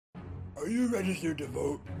Are you registered to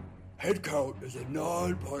vote? Headcount is a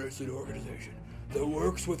non-partisan organization that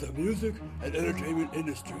works with the music and entertainment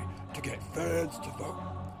industry to get fans to vote.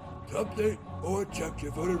 To update or check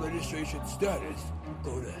your voter registration status,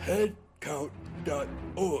 go to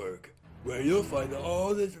headcount.org, where you'll find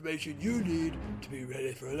all the information you need to be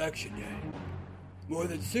ready for Election Day. More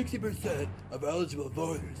than 60% of eligible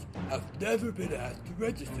voters have never been asked to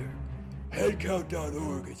register.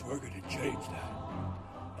 Headcount.org is working to change that.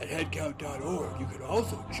 At headcount.org, you can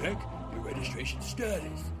also check your registration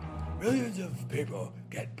status. Millions of people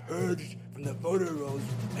get purged from the voter rolls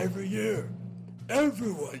every year.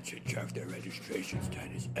 Everyone should check their registration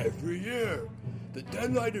status every year. The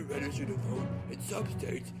deadline to register to vote in some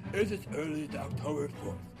states is as early as October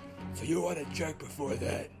 4th, so you want to check before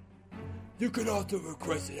then. You can also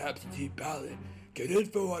request an absentee ballot, get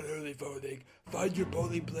info on early voting, find your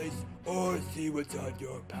polling place, or see what's on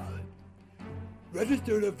your ballot.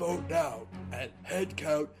 Register to vote now at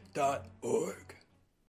headcount.org.